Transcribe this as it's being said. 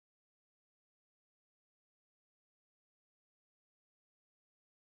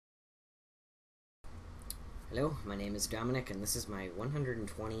Hello, my name is Dominick, and this is my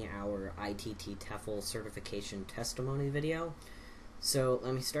 120-hour ITTT TEFL certification testimony video. So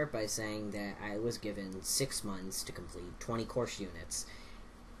let me start by saying that I was given 6 months to complete 20 course units,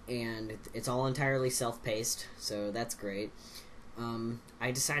 and it's all entirely self-paced, so that's great.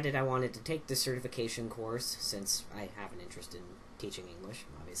 I decided I wanted to take this certification course since I have an interest in teaching English,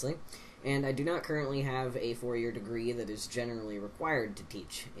 obviously, and I do not currently have a 4-year degree that is generally required to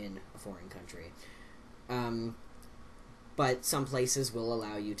teach in a foreign country. But some places will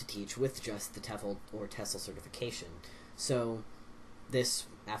allow you to teach with just the TEFL or TESOL certification. So this,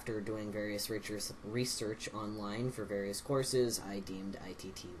 after doing various research online for various courses, I deemed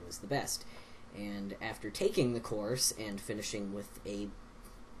ITT was the best. And after taking the course and finishing with a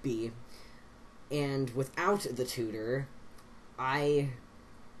B, and without the tutor, I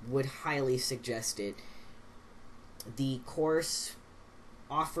would highly suggest it. The course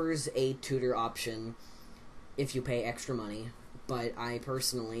offers a tutor option if you pay extra money, but I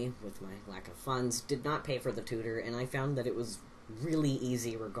personally, with my lack of funds, did not pay for the tutor, and I found that it was really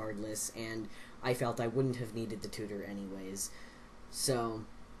easy regardless, and I felt I wouldn't have needed the tutor anyways. So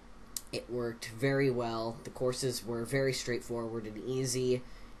it worked very well. The courses were very straightforward and easy,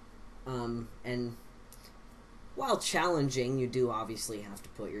 and while challenging, you do obviously have to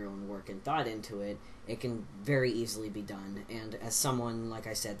put your own work and thought into it. It can very easily be done, and as someone, like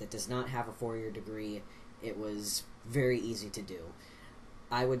I said, that does not have a 4-year degree, it was very easy to do.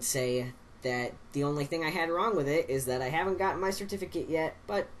 I would say that the only thing I had wrong with it is that I haven't gotten my certificate yet,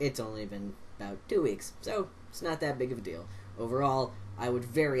 but it's only been about 2 weeks, so it's not that big of a deal. Overall, I would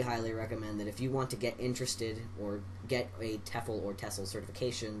very highly recommend that if you want to get interested or get a TEFL or TESOL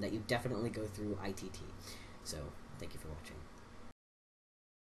certification, that you definitely go through ITT. So, thank you for watching.